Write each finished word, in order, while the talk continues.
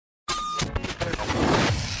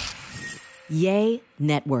Yay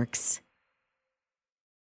Networks.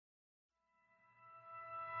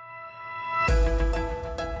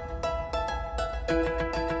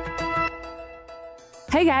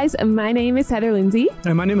 Hey guys, my name is Heather Lindsay.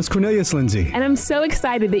 And my name is Cornelius Lindsay. And I'm so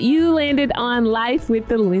excited that you landed on Life with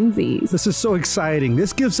the Lindseys. This is so exciting.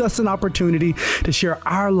 This gives us an opportunity to share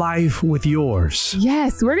our life with yours.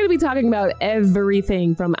 Yes, we're going to be talking about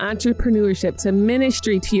everything from entrepreneurship to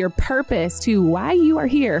ministry to your purpose to why you are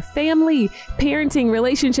here. Family, parenting,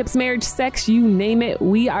 relationships, marriage, sex, you name it.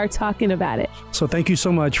 We are talking about it. So thank you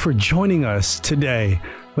so much for joining us today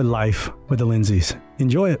with Life with the Lindseys.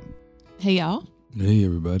 Enjoy it. Hey, y'all. Hey,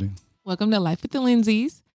 everybody. Welcome to Life with the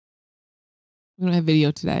Lindseys. We don't have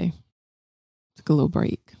video today. Took a little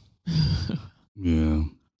break. Yeah.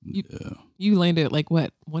 You landed at like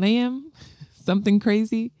what, 1 a.m.? Something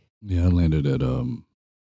crazy? Yeah, I landed at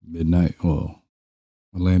midnight. Well,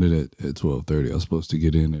 I landed at 12:30. I was supposed to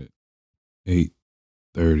get in at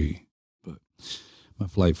 8:30, but my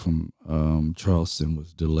flight from Charleston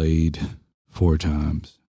was delayed 4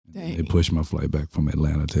 times. Dang. They pushed my flight back from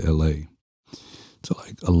Atlanta to LA to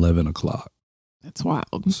like 11 o'clock. That's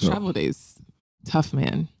wild. So, travel days, tough,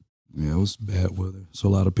 man. Yeah, it was bad weather. So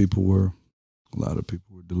a lot of people were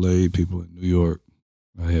delayed. People in New York,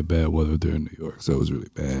 I had bad weather there in New York, so it was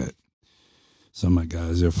really bad. Some of my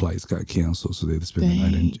guys, their flights got canceled, so they had to spend the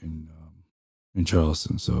night in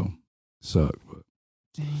Charleston. So it sucked, but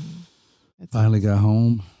finally got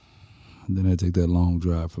home. And then I take that long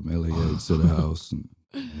drive from LAX to the house, and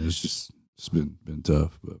it's been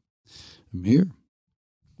tough, but I'm here.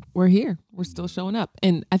 We're here. We're still showing up.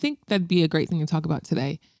 And I think that'd be a great thing to talk about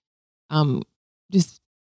today. Just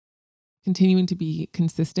continuing to be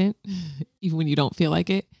consistent, even when you don't feel like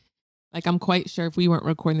it. Like, I'm quite sure if we weren't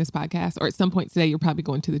recording this podcast, or at some point today, you're probably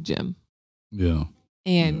going to the gym. Yeah.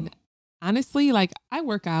 And honestly, like, I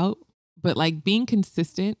work out, but like being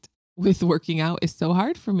consistent with working out is so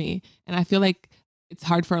hard for me. And I feel like it's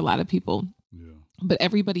hard for a lot of people. Yeah. But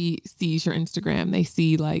everybody sees your Instagram. They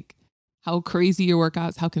see like how crazy your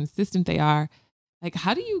workouts, how consistent they are. Like,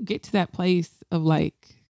 how do you get to that place of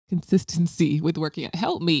like consistency with working out?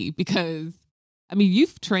 Help me, because I mean,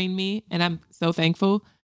 you've trained me and I'm so thankful.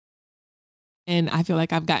 And I feel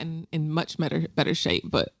like I've gotten in much better shape,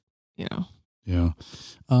 but you know. Yeah.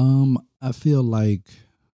 I feel like,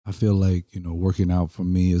 working out for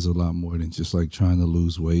me is a lot more than just like trying to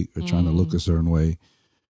lose weight or trying to look a certain way.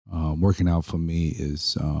 Working out for me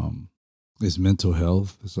is mental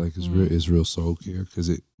health. It's like it's real soul care, because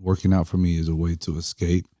working out for me is a way to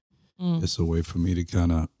escape. It's a way for me to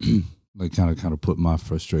kind of put my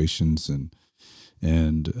frustrations and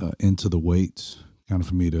into the weights. Kind of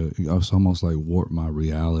for me to, it's almost like warp my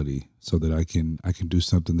reality so that I can do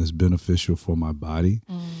something that's beneficial for my body.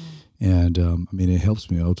 And I mean, it helps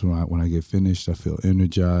me ultimately. When I get finished, I feel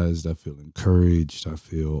energized. I feel encouraged. I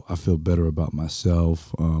feel better about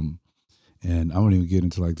myself. And I won't even get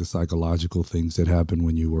into like the psychological things that happen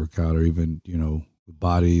when you work out, or even, the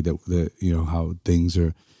body that how things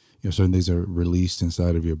are, certain things are released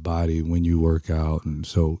inside of your body when you work out. And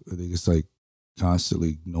so I think it's like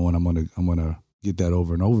constantly knowing I'm gonna get that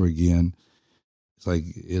over and over again. It's like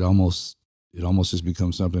it almost just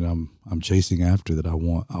becomes something I'm chasing after, that I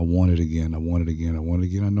want it again. I want it again. I want it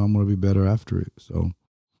again. I know I'm gonna be better after it. So,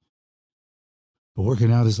 but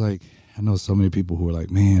working out is like, I know so many people who are like,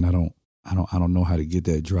 man, I don't know how to get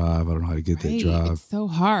that drive. I don't know how to get that drive. It's so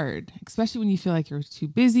hard, especially when you feel like you're too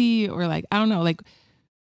busy, or like, I don't know, like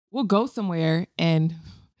we'll go somewhere, and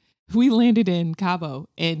we landed in Cabo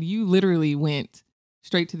and you literally went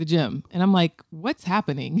straight to the gym. And I'm like, what's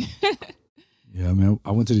happening? Yeah, I mean,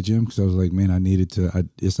 I went to the gym because I was like, man, I needed to.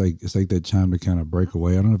 It's like that time to kind of break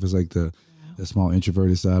away. I don't know if it's like the small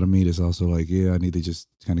introverted side of me that's also like, yeah, I need to just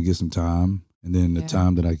kind of get some time. And then the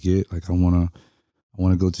time that I get, like, I want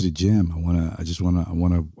to go to the gym. I want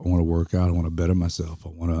to work out. I want to better myself. I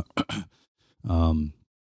want to,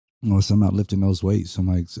 something about lifting those weights. I'm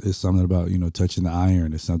like, it's something about, touching the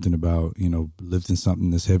iron. It's something about, lifting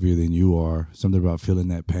something that's heavier than you are. Something about feeling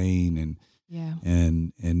that pain and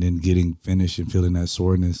then getting finished and feeling that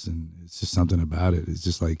soreness. And it's just something about it. It's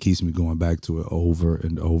just like keeps me going back to it over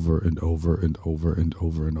and over and over and over and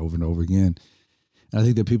over and over and over again. And I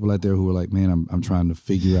think there are people out there who are like, man, I'm trying to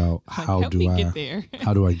figure out how do I get there?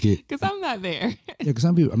 How do I get? Because I'm not there. Yeah, because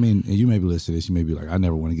some people, I mean, and you may be listening to this, you may be like, I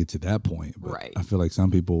never want to get to that point. But right. I feel like some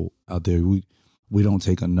people out there, we don't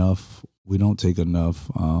take enough. We don't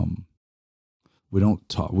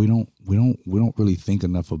really think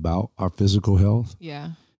enough about our physical health.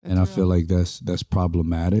 Yeah. And I feel like that's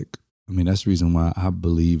problematic. I mean, that's the reason why I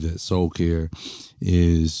believe that soul care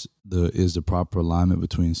is the proper alignment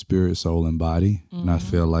between spirit, soul, and body. And I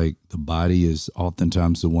feel like the body is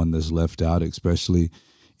oftentimes the one that's left out, especially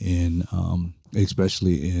in a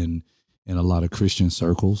lot of Christian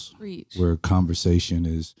circles. Preach. Where conversation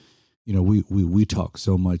is, we talk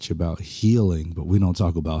so much about healing, but we don't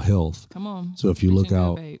talk about health. Come on. So if you look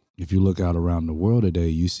out around the world today,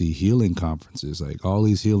 you see healing conferences, like all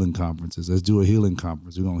these healing conferences. Let's do a healing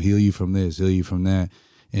conference. We're going to heal you from this, heal you from that.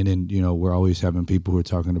 And then, we're always having people who are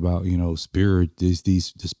talking about, spirit, the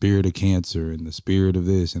spirit of cancer and the spirit of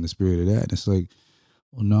this and the spirit of that. And it's like,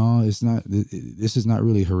 well, no, it's not. This is not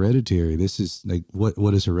really hereditary. This is like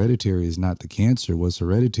what is hereditary is not the cancer. What's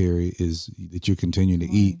hereditary is that you continue to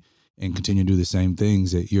eat and continue to do the same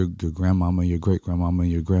things that your grandmama, your great grandmama,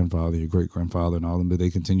 your grandfather, your great grandfather, and all of them, but they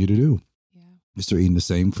continue to do. Yeah. You're still eating the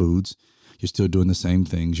same foods. You're still doing the same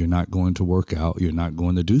things. You're not going to work out. You're not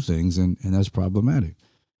going to do things, and that's problematic.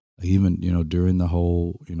 Even, during the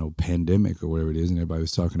whole, pandemic or whatever it is, and everybody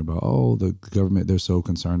was talking about, the government, they're so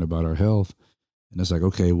concerned about our health. And it's like,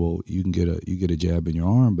 okay, well, you get a jab in your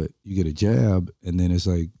arm, but you get a jab, and then it's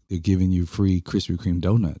like they're giving you free Krispy Kreme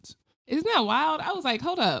donuts. Isn't that wild? I was like,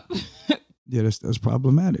 hold up. Yeah, that's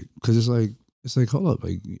problematic, because it's like, hold up,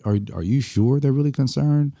 like, are you sure they're really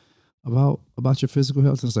concerned about your physical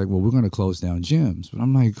health? And it's like, well, we're going to close down gyms, but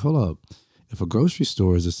I'm like, hold up, if a grocery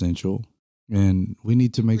store is essential, and we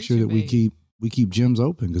need to make sure that we keep gyms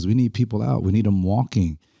open, because we need people out, we need them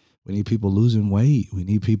walking, we need people losing weight, we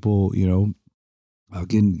need people,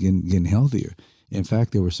 getting healthier. In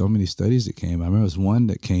fact, there were so many studies that came. I remember there was one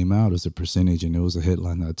that came out as a percentage, and it was a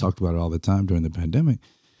headline that I talked about it all the time during the pandemic.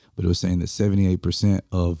 But it was saying that 78%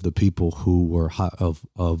 of the people who were of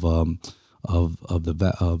the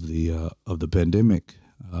pandemic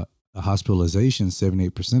hospitalization,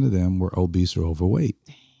 78% of them were obese or overweight.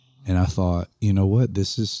 And I thought, you know what,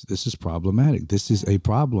 this is problematic. This is a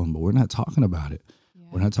problem, but we're not talking about it.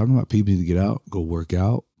 We're not talking about people need to get out, go work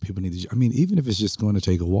out. People need to, even if it's just going to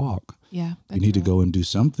take a walk, you need to go and do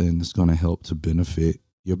something that's going to help to benefit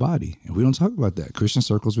your body. And we don't talk about that. Christian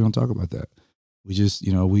circles, we don't talk about that. We just,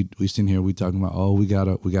 we sit here, we talking about, we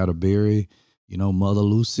gotta bury, Mother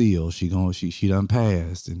Lucille. She done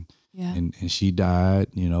passed, and she died.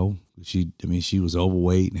 She was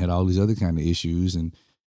overweight and had all these other kind of issues, and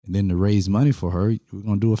then to raise money for her, we're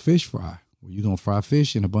gonna do a fish fry. Where you're gonna fry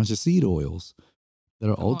fish in a bunch of seed oils that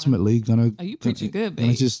are ultimately gonna. Are you preaching good, babe?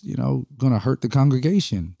 And it's just gonna hurt the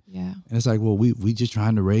congregation. Yeah. And it's like, well, we just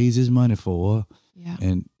trying to raise his money for her. Yeah.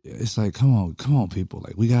 And it's like, come on, people.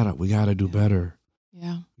 Like we gotta do better.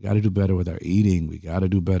 Yeah. We gotta do better with our eating. We gotta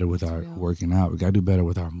do better with our working out. We gotta do better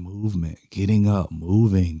with our movement, getting up,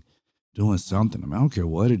 moving, doing something. I don't care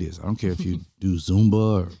what it is. I don't care if you do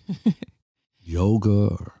Zumba or yoga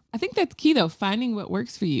or. I think that's key though, finding what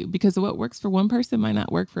works for you, because what works for one person might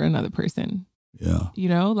not work for another person. Yeah.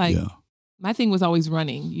 My thing was always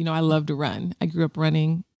running. I loved to run. I grew up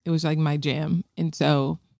running. It was like my jam. And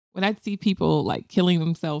so when I'd see people like killing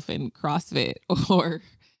themselves in CrossFit or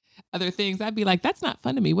other things, I'd be like, that's not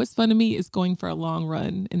fun to me. What's fun to me is going for a long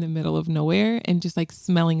run in the middle of nowhere and just like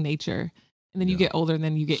smelling nature. And then you get older and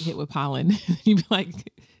then you get hit with pollen. You'd be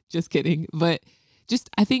like, just kidding. But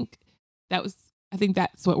I think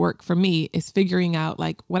that's what worked for me, is figuring out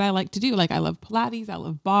like what I like to do. Like I love Pilates, I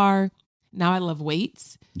love bar. Now I love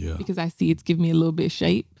weights because I see it's giving me a little bit of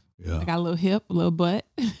shape. Yeah. I got a little hip, a little butt.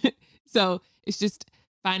 So it's just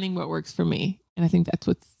finding what works for me. And I think that's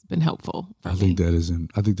what's been helpful for me. I think that is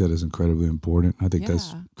incredibly important. I think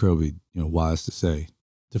that's incredibly, wise to say,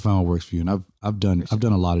 to find what works for you. And I've done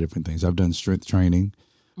a lot of different things. I've done strength training.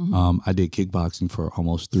 Mm-hmm. I did kickboxing for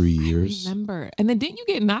almost 3 years. I remember. And then didn't you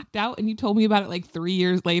get knocked out and you told me about it like 3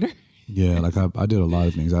 years later? Yeah, like I did a lot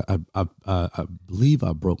of things. I believe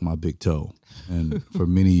I broke my big toe, and for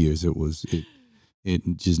many years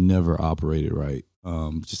it just never operated right.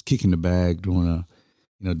 Just kicking the bag,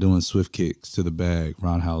 doing swift kicks to the bag,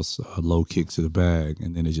 roundhouse low kicks to the bag,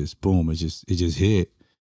 and then it just boom, it just hit,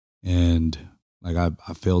 and like I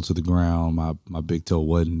fell to the ground. My big toe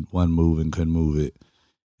wasn't moving, couldn't move it.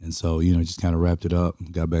 And so, just kind of wrapped it up,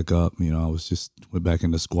 got back up. I went back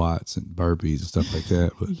into squats and burpees and stuff like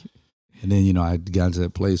that. But and then, I got to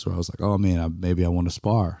that place where I was like, oh man, maybe I want to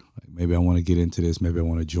spar. Like, maybe I want to get into this. Maybe I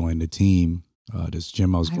want to join the team, this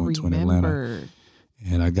gym I was going to in Atlanta.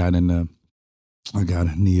 And I got in the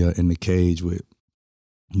cage with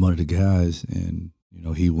one of the guys, and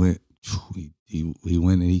he went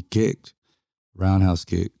and he kicked, roundhouse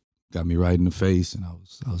kick, got me right in the face, and I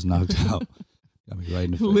was knocked out. Got me right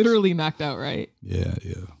in the face. Literally knocked out, right? Yeah.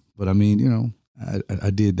 But I mean, I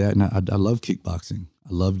did that, and I love kickboxing. I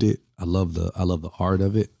loved it. I love the art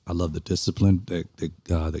of it. I love the discipline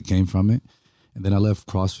that came from it. And then I left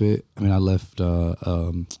CrossFit. I left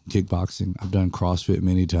kickboxing. I've done CrossFit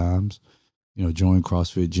many times. Joined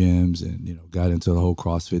CrossFit gyms and got into the whole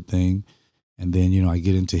CrossFit thing. And then I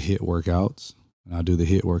get into HIIT workouts, and I do the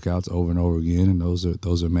HIIT workouts over and over again, and those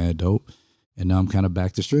are mad dope. And now I'm kind of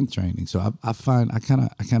back to strength training. So I find I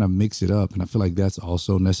kind of mix it up, and I feel like that's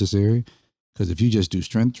also necessary. Because if you just do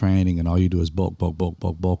strength training and all you do is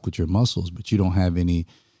bulk with your muscles, but you don't have any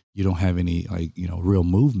like, real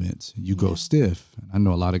movements, you go stiff. And I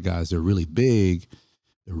know a lot of guys, they're really big.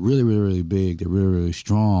 They're really, really, really big. They're really, really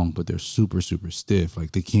strong, but they're super, super stiff.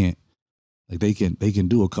 Like they can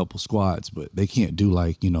do a couple squats, but they can't do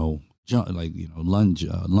lunge jumps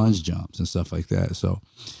and stuff like that. So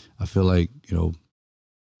I feel like, you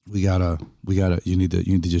need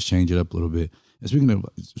to just change it up a little bit. And speaking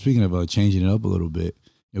of changing it up a little bit,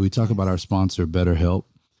 we talk about our sponsor, BetterHelp,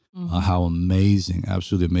 how amazing,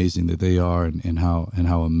 absolutely amazing that they are, and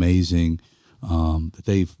how amazing that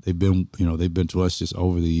they've been to us just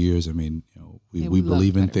over the years. I mean, we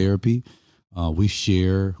believe in therapy. We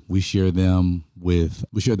share them with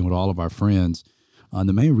all of our friends.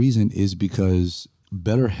 The main reason is because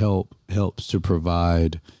BetterHelp helps to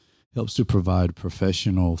provide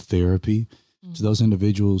professional therapy to those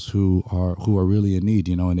individuals who are really in need,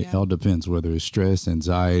 and it all depends whether it's stress,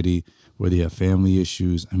 anxiety, whether you have family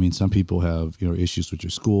issues. I mean, some people have, issues with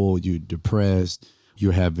your school, you're depressed,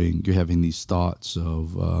 you're having these thoughts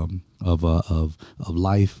of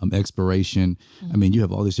life, expiration. I mean, you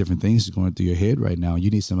have all these different things going through your head right now.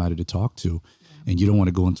 You need somebody to talk to, and you don't want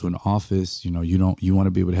to go into an office. You want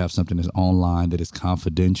to be able to have something that's online, that is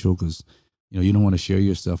confidential, because you don't want to share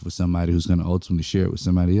your stuff with somebody who's going to ultimately share it with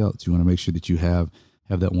somebody else. You want to make sure that you have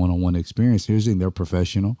that one-on-one experience. Here's the thing, they're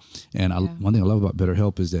professional. And one thing I love about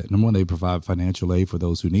BetterHelp is that, number one, they provide financial aid for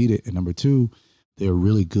those who need it. And number two, they're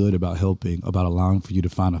really good about allowing for you to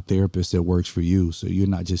find a therapist that works for you. So you're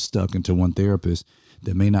not just stuck into one therapist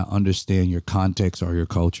that may not understand your context or your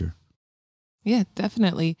culture. Yeah,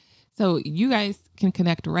 definitely. So you guys can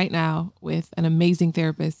connect right now with an amazing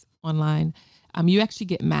therapist online. You actually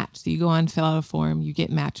get matched. So you go on, fill out a form, you get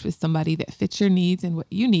matched with somebody that fits your needs and what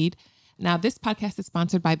you need. Now, this podcast is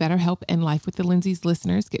sponsored by BetterHelp, and Life with the Lindseys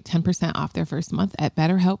listeners get 10% off their first month at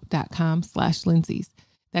betterhelp.com/Lindseys.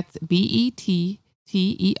 That's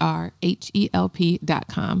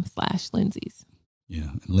BetterHelp.com/Lindseys.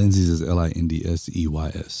 Yeah. And Lindseys is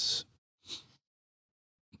Lindseys.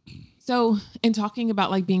 So in talking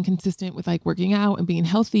about like being consistent with like working out and being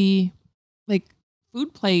healthy, like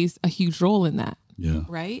food plays a huge role in that. Yeah.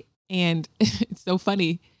 Right. And it's so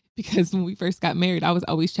funny because when we first got married, I was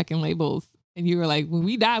always checking labels, and you were like, when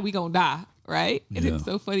we die, we gonna die. Right. And it's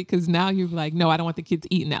so funny because now you're like, no, I don't want the kids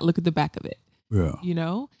eating that. Look at the back of it. Yeah.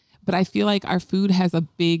 But I feel like our food has a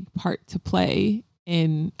big part to play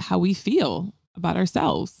in how we feel about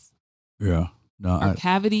ourselves. Yeah. No, our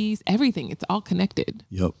cavities, everything. It's all connected.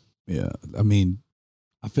 Yep. Yeah. I mean,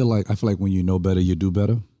 I feel like when you know better, you do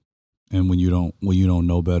better. And when you don't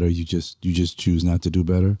know better, you just choose not to do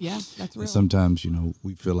better. Yeah, that's real. And sometimes,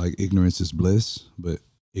 we feel like ignorance is bliss, but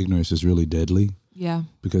ignorance is really deadly. Yeah.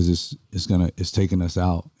 Because it's taking us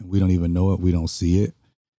out, and we don't even know it. We don't see it.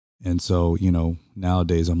 And so,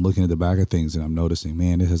 nowadays I'm looking at the back of things and I'm noticing,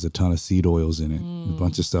 man, it has a ton of seed oils in it, a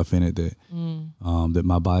bunch of stuff in it that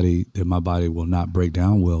my body will not break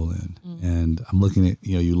down well in. And I'm looking at,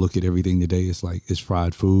 you look at everything today, it's like, it's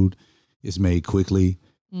fried food, it's made quickly.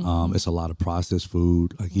 It's a lot of processed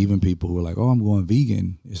food. Like even people who are like, oh, I'm going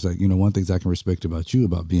vegan. It's like, one of the things I can respect about you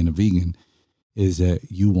about being a vegan is that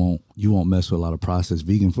you won't mess with a lot of processed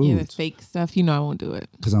vegan foods. Yeah, the fake stuff. I won't do it.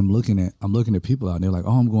 Because I'm looking at people out there like,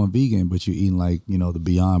 oh, I'm going vegan, but you're eating like, the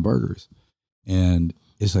Beyond Burgers. And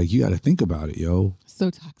it's like, you got to think about it, yo.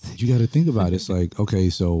 So toxic. You got to think about it. It's like, okay,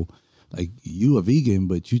 so like you a vegan,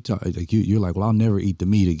 but you're like, well, I'll never eat the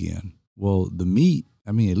meat again. Well, the meat,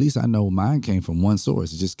 at least I know mine came from one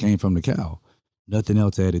source. It just came from the cow. Nothing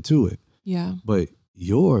else added to it. Yeah. But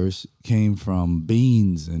yours came from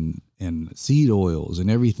beans and seed oils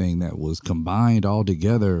and everything that was combined all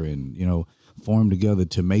together and, formed together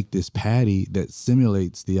to make this patty that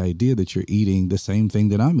simulates the idea that you're eating the same thing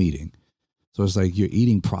that I'm eating. So it's like you're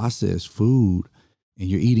eating processed food and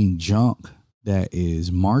you're eating junk that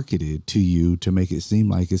is marketed to you to make it seem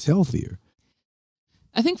like it's healthier.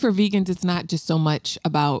 I think for vegans, it's not just so much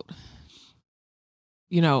about,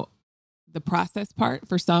 the process part.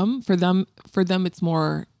 For them, it's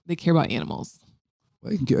more, they care about animals.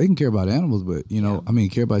 Well, they can care about animals, but,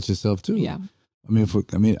 care about yourself too. Yeah.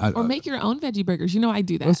 Or make your own veggie burgers. I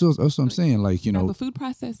do that. That's what I'm saying. Like, Grab a food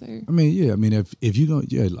processor. If you go,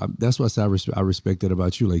 that's why I respect that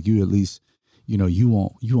about you. Like, you at least, you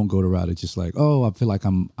won't go the route of just like, oh, I feel like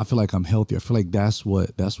I'm healthy. I feel like that's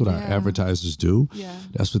what our advertisers do. Yeah.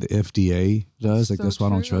 That's what the FDA does. Like, that's why I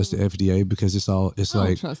don't trust the FDA, because I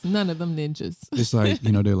don't trust none of them ninjas. It's like,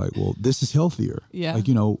 they're like, well, this is healthier. Yeah. Like,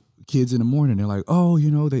 kids in the morning, they're like, oh,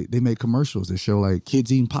 they make commercials that show like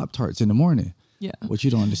kids eating Pop-Tarts in the morning. Yeah. What you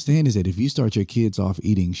don't understand is that if you start your kids off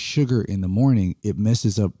eating sugar in the morning, it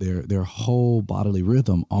messes up their whole bodily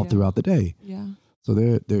rhythm all throughout the day. Yeah. So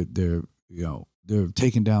they're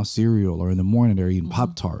taking down cereal, or in the morning they're eating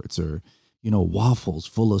Pop-Tarts or, waffles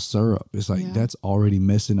full of syrup. It's like that's already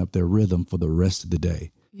messing up their rhythm for the rest of the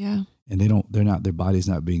day. Yeah. And their body's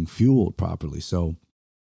not being fueled properly. So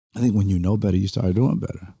I think when you know better, you start doing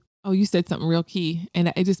better. Oh, you said something real key.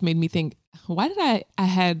 And it just made me think, why did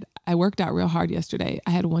I worked out real hard yesterday.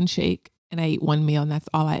 I had one shake and I ate one meal, and that's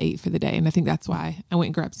all I ate for the day. And I think that's why I went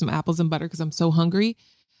and grabbed some apples and butter, because I'm so hungry.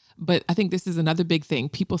 But I think this is another big thing.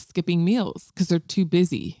 People skipping meals because they're too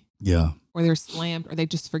busy. Yeah. Or they're slammed, or they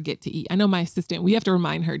just forget to eat. I know my assistant, we have to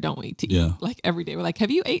remind her, don't we, to eat like every day. We're like,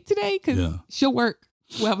 have you ate today? Because she'll work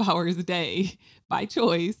 12 hours a day by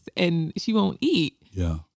choice and she won't eat.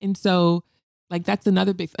 Yeah. And so like, that's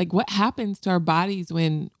another big, like, what happens to our bodies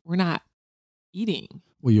when we're not eating?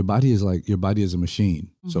 Well, your body is a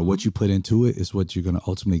machine. So what you put into it is what you're going to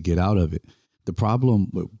ultimately get out of it. The problem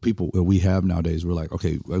with people that we have nowadays, we're like,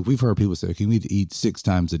 okay, like we've heard people say, okay, we need to eat 6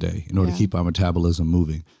 times a day in order to keep our metabolism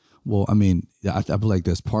moving. Well, I feel like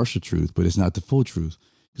that's partial truth, but it's not the full truth.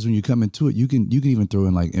 Because when you come into it, you can even throw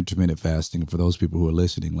in like intermittent fasting for those people who are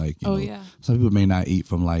listening. Like, some people may not eat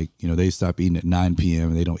from like, they stop eating at 9 p.m.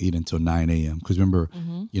 and they don't eat until 9 a.m. Because remember,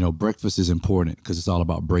 breakfast is important because it's all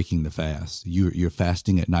about breaking the fast. You're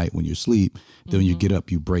fasting at night when you sleep. Then when you get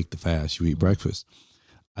up, you break the fast. You eat breakfast.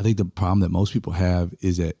 I think the problem that most people have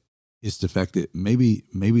is that it's the fact that maybe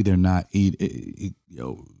they're not eating.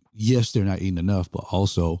 Yes, they're not eating enough, but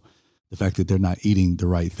also the fact that they're not eating the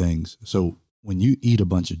right things. So when you eat a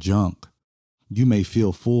bunch of junk, you may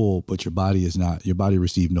feel full, but your body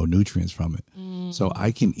received no nutrients from it. So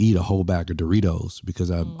I can eat a whole bag of Doritos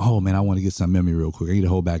because I want to get some memory real quick. I eat a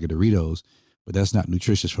whole bag of Doritos, but that's not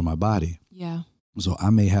nutritious for my body. Yeah. So I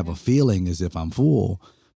may have a feeling as if I'm full,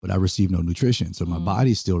 but I receive no nutrition. So my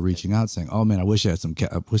body's still reaching out saying, oh man, I wish I had some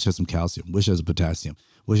calcium, wish I had some potassium,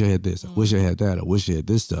 wish I had this, I wish I had that, I wish I had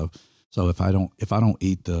this stuff. So if I don't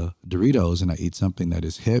eat the Doritos and I eat something that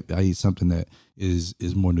is heavy, I eat something that is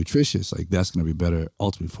more nutritious, like that's going to be better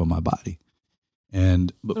ultimately for my body.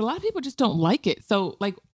 But a lot of people just don't like it. So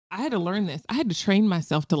like I had to learn this. I had to train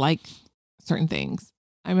myself to like certain things.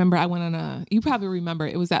 I remember I went on you probably remember,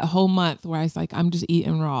 it was that whole month where I was like, I'm just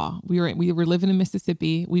eating raw. We were living in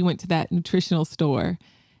Mississippi. We went to that nutritional store.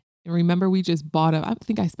 And remember, we just bought I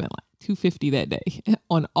think I spent like $250 that day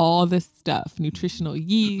on all this stuff, nutritional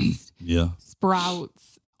yeast,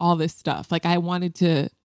 sprouts, all this stuff. Like I wanted to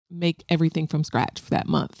make everything from scratch for that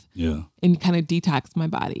month and kind of detox my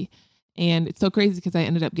body. And it's so crazy because I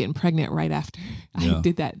ended up getting pregnant right after I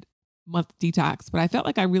did that month detox. But I felt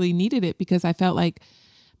like I really needed it because I felt like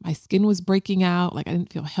my skin was breaking out. Like I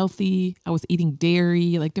didn't feel healthy. I was eating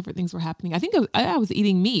dairy, like different things were happening. I think I was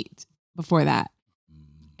eating meat before that.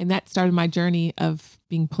 And that started my journey of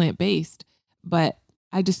being plant-based. But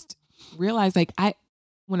I just realized like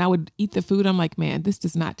when I would eat the food, I'm like, man, this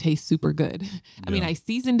does not taste super good. I mean, I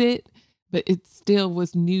seasoned it, but it still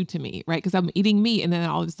was new to me, right? Because I'm eating meat and then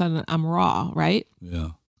all of a sudden I'm raw, right? Yeah.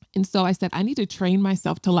 And so I said, I need to train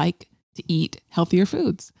myself to eat healthier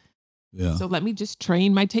foods. Yeah. So let me just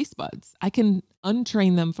train my taste buds. I can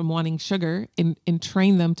untrain them from wanting sugar and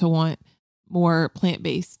train them to want more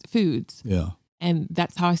plant-based foods. Yeah. And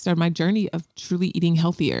that's how I started my journey of truly eating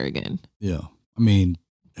healthier again. Yeah. I mean,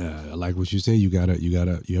 I like what you say. You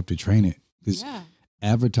have to train it because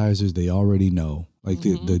advertisers, they already know, like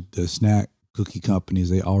the snack cookie companies,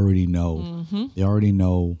 they already know, they already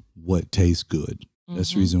know what tastes good.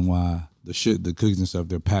 That's the reason why the cookies and stuff,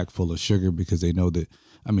 they're packed full of sugar because they know that,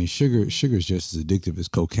 I mean, sugar is just as addictive as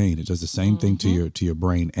cocaine. It does the same thing to your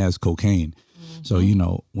brain as cocaine. So,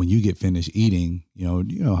 when you get finished eating, you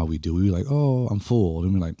know how we do. We're like, oh, I'm full.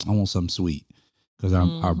 And we're like, I want something sweet. Because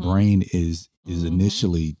our brain is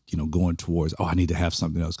initially, going towards, oh, I need to have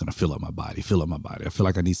something that's going to fill up my body. I feel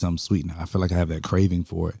like I need something sweet now. I feel like I have that craving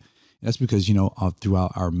for it. And that's because,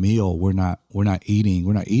 throughout our meal, we're not eating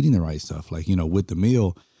the right stuff. Like, with the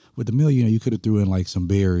meal, you could have threw in like some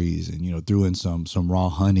berries and, threw in some raw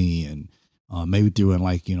honey and Maybe threw in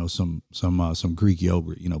like, some Greek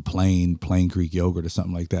yogurt, plain Greek yogurt or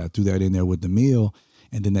something like that. Threw that in there with the meal.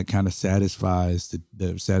 And then that kind of satisfies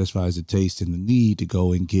the taste and the need to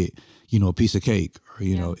go and get, a piece of cake,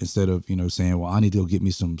 or, instead of, saying, well, I need to go get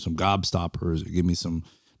me some gobstoppers or get me some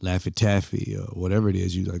Laffy Taffy or whatever it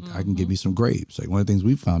is. I can get me some grapes. Like, one of the things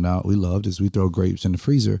we found out we loved is we throw grapes in the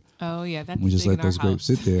freezer. Oh yeah. That's we just let those grapes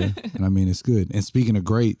sit there. And I mean, it's good. And speaking of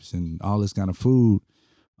grapes and all this kind of food,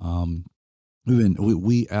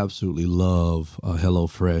 we absolutely love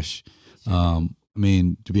HelloFresh. I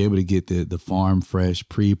mean, to be able to get the farm fresh,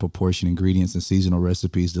 pre-proportioned ingredients and seasonal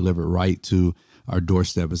recipes delivered right to our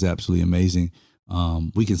doorstep is absolutely amazing.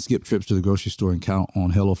 We can skip trips to the grocery store and count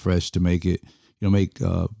on HelloFresh to make it, make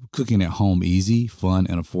cooking at home easy, fun,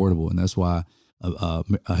 and affordable. And that's why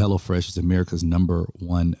HelloFresh is America's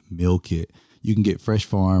 #1 meal kit. You can get fresh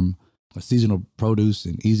farm, seasonal produce,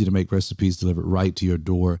 and easy to make recipes delivered right to your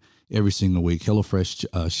door every single week.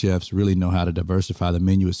 HelloFresh chefs really know how to diversify the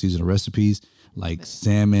menu of seasonal recipes like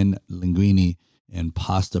salmon, linguine, and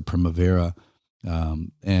pasta primavera.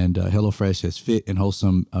 And HelloFresh has fit and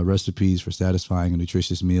wholesome recipes for satisfying and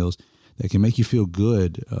nutritious meals that can make you feel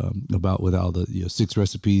good with all the 6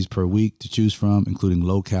 recipes per week to choose from, including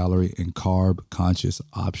low calorie and carb conscious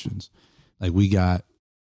options. Like you can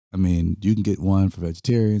get one for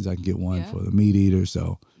vegetarians. I can get one for the meat eaters.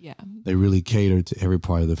 So they really cater to every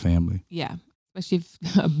part of the family. Yeah. Especially if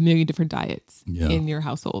a million different diets in your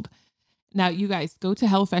household. Now, you guys go to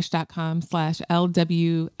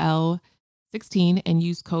HelloFresh.com/LWL16 and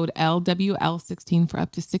use code LWL16 for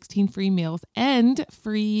up to 16 free meals and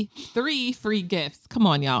 3 free gifts. Come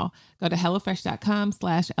on, y'all. Go to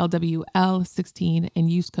HelloFresh.com/LWL16 and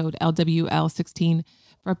use code LWL16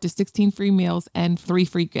 for up to 16 free meals and 3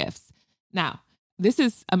 free gifts. Now, this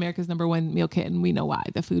is America's #1 meal kit, and we know why.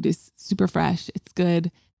 The food is super fresh, it's good,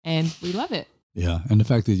 and we love it. Yeah, and the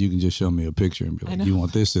fact that you can just show me a picture and be like, you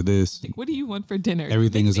want this or this. Like, what do you want for dinner?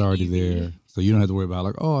 Everything is already there. So you don't have to worry about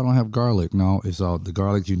like, oh, I don't have garlic. No, it's all the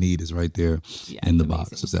garlic you need is right there in the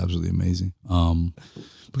box. It's absolutely amazing.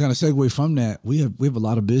 But kind of segue from that, we have a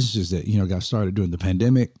lot of businesses that, got started during the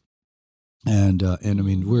pandemic. And I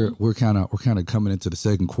mean, we're kind of coming into the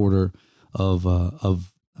second quarter of the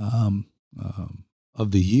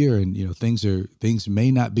year, and things may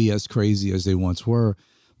not be as crazy as they once were,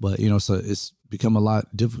 but so it's become a lot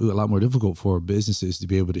more difficult for businesses to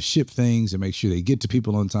be able to ship things and make sure they get to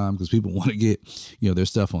people on time, because people want to get their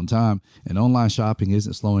stuff on time, and online shopping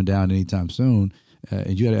isn't slowing down anytime soon.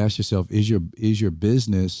 And you got to ask yourself, is your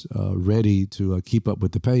business ready to keep up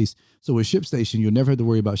with the pace? So with ShipStation, you'll never have to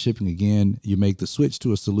worry about shipping again. You make the switch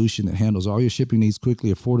to a solution that handles all your shipping needs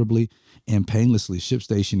quickly, affordably, and painlessly.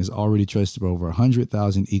 ShipStation is already trusted by over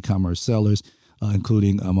 100,000 e-commerce sellers,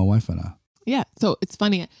 including my wife and I. Yeah. So it's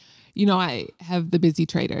funny. I have the Busy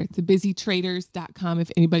Trader, the busytraders.com if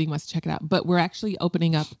anybody wants to check it out. But we're actually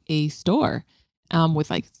opening up a store with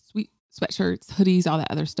like sweet sweatshirts, hoodies, all that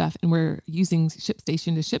other stuff. And we're using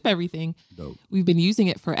ShipStation to ship everything. Dope. We've been using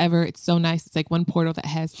it forever. It's so nice. It's like one portal that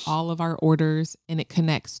has all of our orders, and it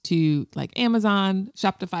connects to like Amazon,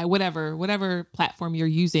 Shopify, whatever platform you're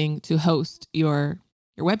using to host your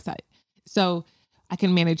website. So I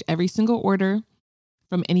can manage every single order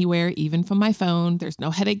from anywhere, even from my phone. There's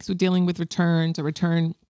no headaches with dealing with returns or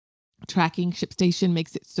return tracking. ShipStation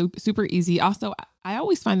makes it super easy. Also, I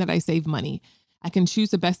always find that I save money. I can choose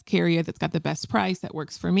the best carrier that's got the best price that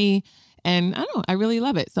works for me. And I really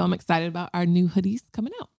love it. So I'm excited about our new hoodies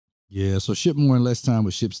coming out. Yeah, so ship more in less time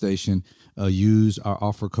with ShipStation. Use our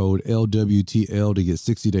offer code LWTL to get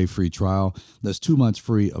 60-day free trial. That's 2 months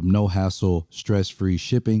free of no hassle, stress-free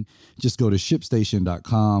shipping. Just go to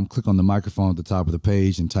ShipStation.com, click on the microphone at the top of the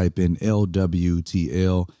page, and type in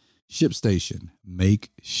LWTL. ShipStation,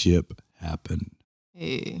 make ship happen.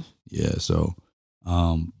 Hey. Yeah, so,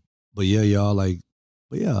 but yeah, y'all, I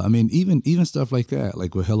mean, even stuff like that,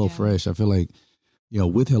 like with HelloFresh, I feel like,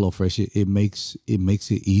 with HelloFresh, it makes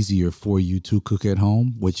it easier for you to cook at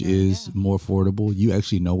home, which is more affordable. You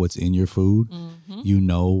actually know what's in your food. Mm-hmm. You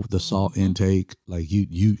know the salt intake, like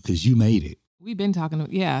because you made it. We've been talking.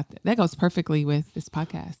 That goes perfectly with this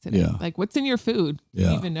podcast today. Yeah. Like, what's in your food? Do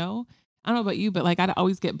you even know? I don't know about you, but like, I'd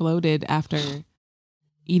always get bloated after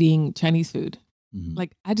eating Chinese food. Mm-hmm.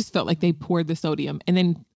 Like, I just felt like they poured the sodium, and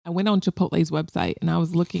then I went on Chipotle's website and I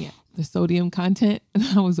was looking at the sodium content, and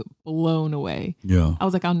I was blown away. Yeah. I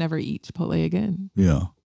was like, I'll never eat Chipotle again. Yeah.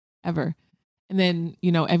 Ever. And then,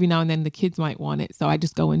 every now and then the kids might want it. So I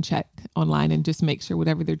just go and check online and just make sure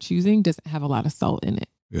whatever they're choosing doesn't have a lot of salt in it.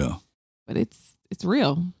 Yeah. But it's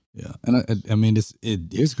real. Yeah. And I mean,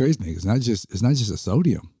 here's the crazy thing. It's not just a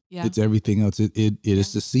sodium. Yeah. It's everything else. It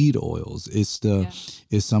is the seed oils. It's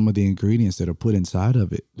it's some of the ingredients that are put inside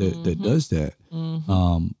of it that does that.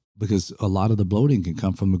 Because a lot of the bloating can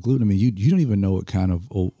come from the gluten. I mean, you don't even know what kind of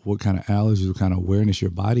allergies, what kind of awareness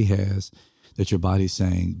your body has, that your body's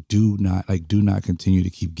saying, do not continue to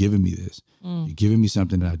keep giving me this. You're giving me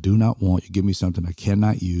something that I do not want. You give me something I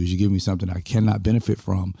cannot use. You give me something I cannot benefit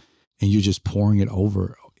from, and you're just pouring it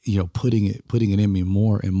over. Putting it in me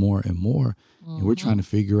more and more and more. And we're trying to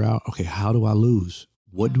figure out, okay, how do I lose?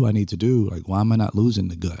 What do I need to do? Like, why am I not losing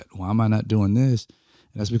the gut? Why am I not doing this?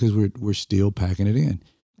 And that's because we're still packing it in.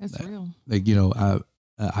 That's real. Like,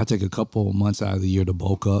 I take a couple months out of the year to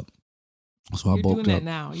bulk up. So You're doing that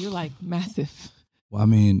now. You're like massive. Well, I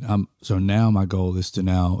mean, so now my goal is to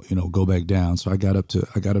now, go back down. So I got up to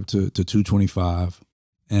 225.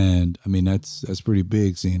 And I mean, that's pretty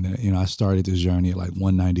big, seeing that, I started this journey at like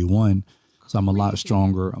 191. So I'm a lot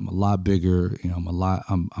stronger. I'm a lot bigger. I'm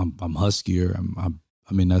huskier.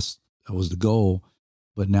 I mean, that was the goal.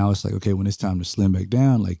 But now it's like, okay, when it's time to slim back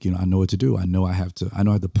down, like, I know what to do. I know I have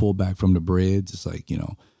to pull back from the breads. It's like,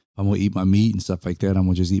 I'm going to eat my meat and stuff like that. I'm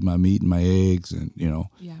going to just eat my meat and my eggs. And, I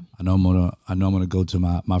know I'm going to go to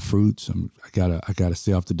my fruits. I gotta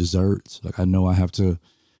stay off the desserts. Like, I know I have to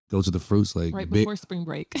go to the fruits, like right before spring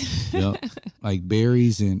break. Like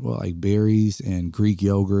berries and Greek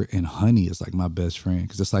yogurt and honey is like my best friend,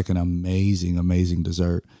 because it's like an amazing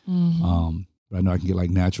dessert. But I know I can get like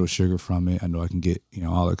natural sugar from it. I know I can get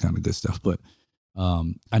all that kind of good stuff. But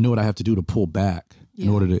I know what I have to do to pull back in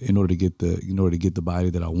order to get the body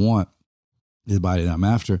that I want, the body that I'm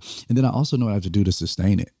after, and then I also know what I have to do to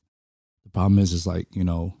sustain it. The problem is like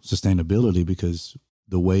sustainability, because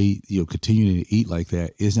the way continuing to eat like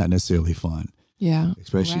that is not necessarily fun. Yeah,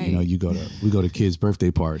 especially we go to kids'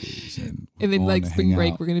 birthday parties, and then like spring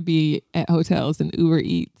break, we're gonna be at hotels and Uber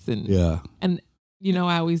Eats and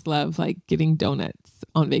I always love like getting donuts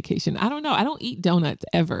on vacation. I don't know, I don't eat donuts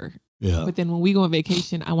ever. Yeah, but then when we go on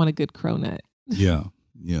vacation, I want a good cronut. yeah.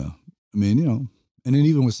 I mean, and then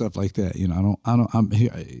even with stuff like that, I'm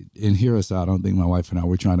here in Heroes. I don't think my wife and I,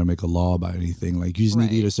 we're trying to make a law about anything. Like, you just need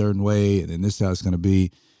to eat a certain way, and then this is how it's going to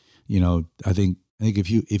be. I think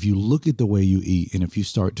if you look at the way you eat, and if you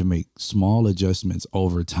start to make small adjustments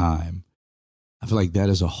over time, I feel like that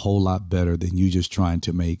is a whole lot better than you just trying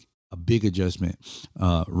to make a big adjustment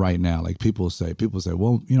right now. Like people say,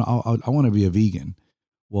 well, I want to be a vegan.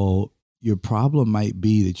 Well, your problem might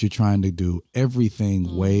be that you're trying to do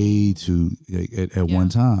everything way too at one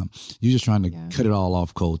time. You're just trying to cut it all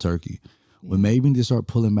off cold turkey. Well, maybe you need to start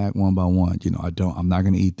pulling back one by one. I'm not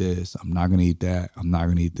going to eat this. I'm not going to eat that. I'm not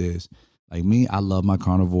going to eat this. Like me, I love my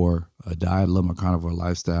carnivore diet. I love my carnivore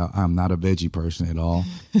lifestyle. I'm not a veggie person at all.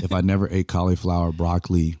 If I never ate cauliflower,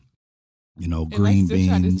 broccoli, green beans.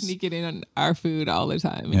 Try to sneak it in on our food all the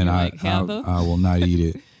time. And I will not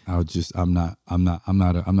eat it. I'm not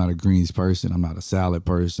a greens person. I'm not a salad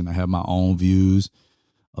person. I have my own views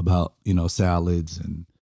about, salads and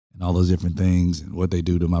all those different things and what they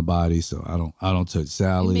do to my body. So I don't touch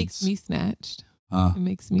salads. It makes me snatched. It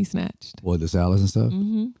makes me snatched. What, the salads and stuff?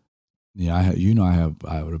 Mm-hmm. Yeah, I have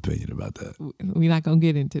an opinion about that. We're not gonna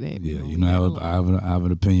get into that. Yeah, I have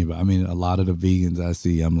an opinion, but I mean, a lot of the vegans I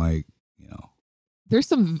see, I'm like, there's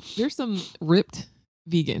some ripped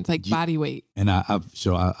vegans, like body weight. And I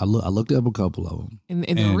looked up a couple of them,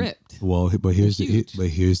 and they're ripped. Well, but here's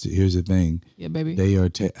the thing. Yeah, baby. They are.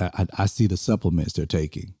 I see the supplements they're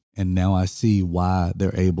taking, and now I see why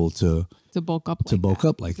they're able to bulk up.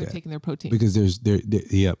 Like that. They're taking their protein, because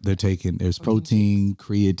they're taking protein,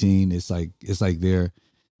 creatine. It's like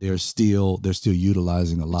they're still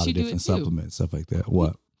utilizing a lot of different supplements, stuff like that.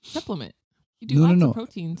 What supplement? You do lots of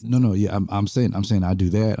proteins. No. Yeah, I'm saying I do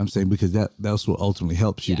that. I'm saying because that's what ultimately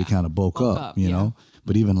helps you to kind of bulk up, you know.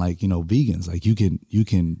 But even like, vegans, like you can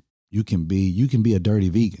be a dirty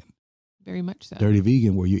vegan. Very much so. Dirty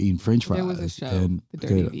vegan, where you're eating French fries. There was a show, The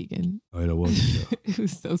Dirty Vegan. Oh, it was a show. It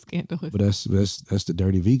was so scandalous. But that's the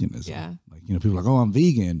dirty veganism. Yeah. Like, people are like, oh, I'm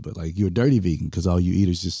vegan, but like you're a dirty vegan because all you eat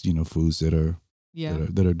is just foods that are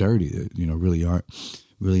dirty, that really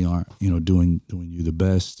aren't doing you the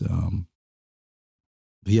best.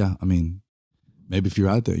 But yeah, I mean, maybe if you're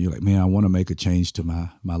out there, you're like, man, I want to make a change to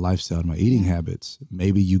my lifestyle, my eating habits.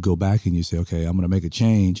 Maybe you go back and you say, okay, I'm going to make a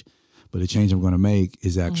change, but the change I'm going to make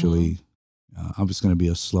is actually, I'm just going to be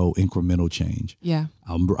a slow incremental change. Yeah.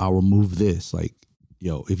 I'll remove this. Like,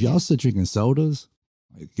 if y'all still drinking sodas,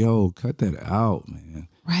 like, cut that out, man.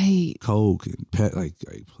 Right. Coke and like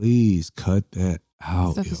please cut that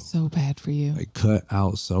out. Stuff is so bad for you. Like, cut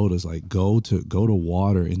out sodas. Like, go to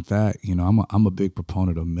water. In fact, I'm a big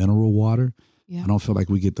proponent of mineral water. Yeah. I don't feel like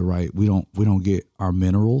we get we don't get our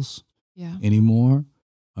minerals anymore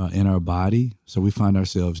in our body. So we find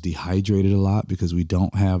ourselves dehydrated a lot because we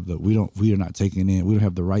don't have we are not taking in, we don't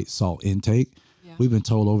have the right salt intake. Yeah. We've been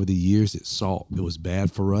told over the years that salt, it was bad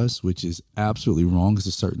for us, which is absolutely wrong. It's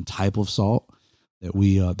a certain type of salt that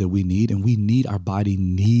we need, and our body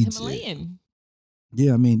needs Himalayan.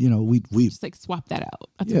 Yeah, I mean, we just like swap that out.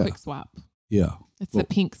 That's a quick swap. Yeah. It's the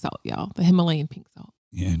pink salt, y'all. The Himalayan pink salt.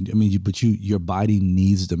 And I mean, your body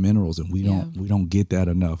needs the minerals, and we don't get that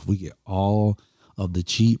enough. We get all of the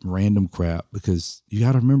cheap random crap because you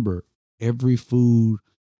got to remember every food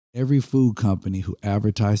company who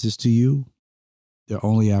advertises to you, they're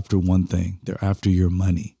only after one thing. They're after your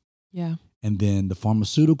money. Yeah. And then the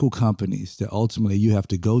pharmaceutical companies that ultimately you have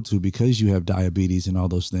to go to because you have diabetes and all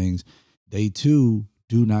those things, they too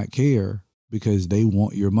do not care because they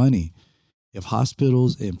want your money. If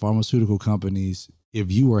hospitals and pharmaceutical companies,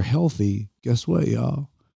 if you are healthy, guess what, y'all?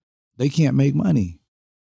 They can't make money.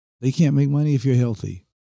 They can't make money if you're healthy.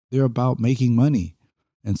 They're about making money.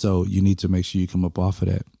 And so you need to make sure you come up off of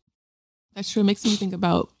that. That's true. It makes me think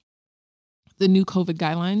about the new COVID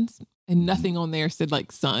guidelines, and nothing on there said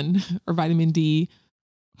like sun or vitamin D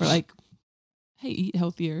or like, hey, eat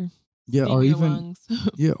healthier. Yeah. Or even,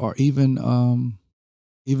 or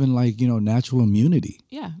even like, natural immunity.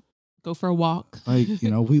 Yeah. Go for a walk. Like,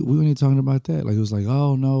 we weren't talking about that. Like, it was like,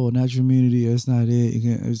 oh no, natural immunity, that's not it.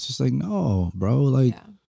 It's just like, no, bro. Like,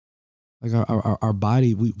 like our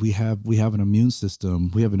body, we have an immune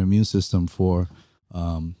system. We have an immune system for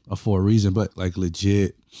a reason, but like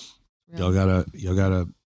legit, y'all gotta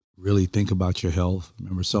really think about your health.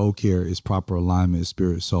 Remember, soul care is proper alignment,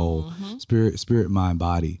 spirit, soul, spirit, mind,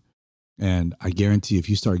 body. And I guarantee if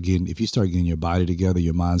you start getting your body together,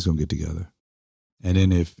 your mind's gonna get together. And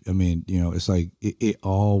then it's like it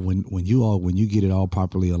all, when you get it all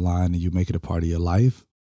properly aligned and you make it a part of your life,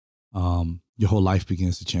 your whole life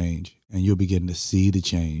begins to change, and you'll begin to see the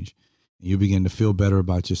change, and you begin to feel better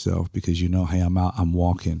about yourself because hey, I'm out, I'm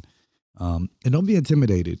walking. And don't be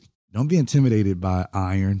intimidated. Don't be intimidated by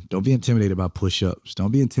iron. Don't be intimidated by push-ups.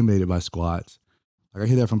 Don't be intimidated by squats. Like I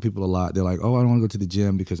hear that from people a lot. They're like, oh, I don't want to go to the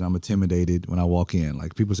gym because I'm intimidated when I walk in.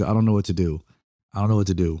 Like people say, I don't know what to do. I don't know what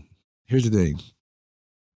to do. Here's the thing.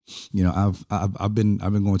 I've been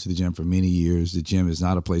going to the gym for many years. The gym is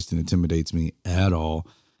not a place that intimidates me at all.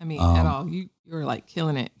 I mean, at all. You're like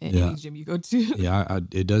killing it at any gym you go to. Yeah,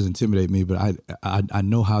 it does intimidate me, but I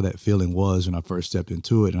know how that feeling was when I first stepped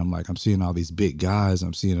into it. And I'm seeing all these big guys.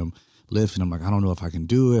 I'm seeing them lift, and I'm like, I don't know if I can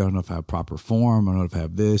do it. I don't know if I have proper form. I don't know if I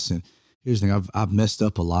have this. And here's the thing: I've messed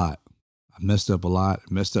up a lot. Messed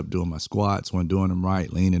up doing my squats, when doing them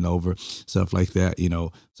right, leaning over, stuff like that.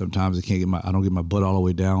 Sometimes I don't get my butt all the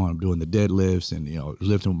way down when I'm doing the deadlifts and,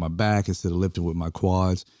 lifting with my back instead of lifting with my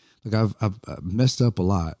quads. Like I've messed up a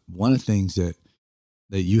lot. One of the things that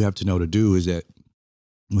you have to know to do is that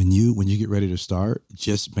when you get ready to start,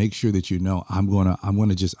 just make sure that I'm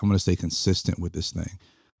going to stay consistent with this thing.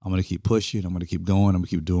 I'm going to keep pushing. I'm going to keep going. I'm going to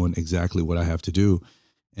keep doing exactly what I have to do.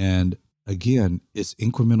 And again, it's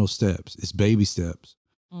incremental steps. It's baby steps.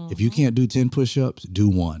 Mm-hmm. If you can't do 10 push-ups, do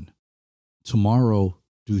 1. Tomorrow,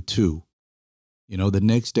 do 2. The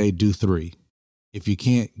next day, do 3. If you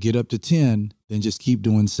can't get up to 10, then just keep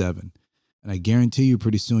doing 7. And I guarantee you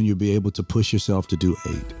pretty soon you'll be able to push yourself to do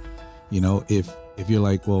 8. If you're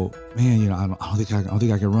like, well, man, I don't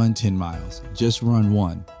think I can run 10 miles. Just run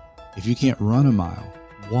 1. If you can't run a mile,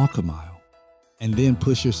 walk a mile. And then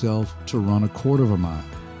push yourself to run a quarter of a mile.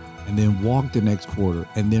 And then walk the next quarter,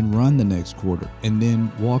 and then run the next quarter, and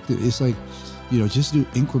then walk. It's like, just do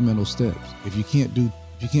incremental steps. If you can't do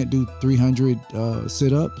 300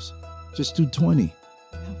 sit-ups, just do 20.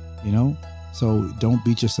 So don't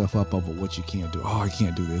beat yourself up over what you can't do. Oh, I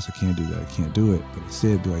can't do this. I can't do that. I can't do it. But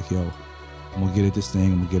instead, be like, yo, I'm gonna get at this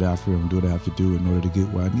thing. I'm gonna get after it. I'm gonna do what I have to do in order to get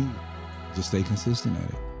where I need. Just stay consistent at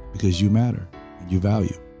it because you matter and you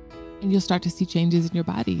value. And you'll start to see changes in your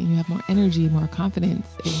body, and you have more energy, more confidence.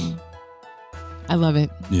 And I love it.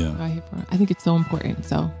 Yeah. I think it's so important.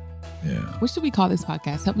 So yeah. What should we call this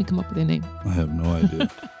podcast? Help me come up with a name. I have no idea.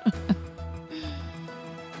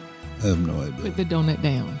 Put the donut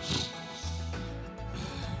down.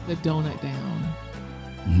 The donut down.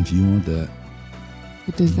 If you want that.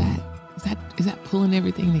 What does that? Is that pulling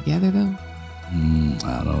everything together though?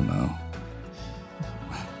 I don't know.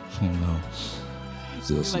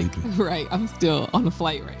 Still sleeping. Right. I'm still on a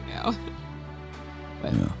flight right now.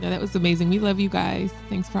 But yeah, that was amazing. We love you guys.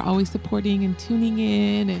 Thanks for always supporting and tuning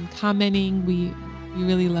in and commenting. We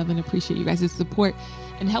really love and appreciate you guys' support,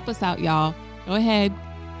 and help us out, y'all. Go ahead,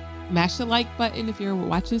 smash the like button if you're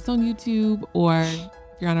watching this on YouTube, or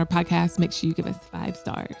if you're on our podcast, make sure you give us 5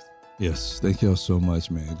 stars. Yes. Thank y'all so much,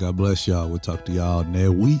 man. God bless y'all. We'll talk to y'all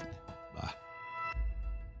next week.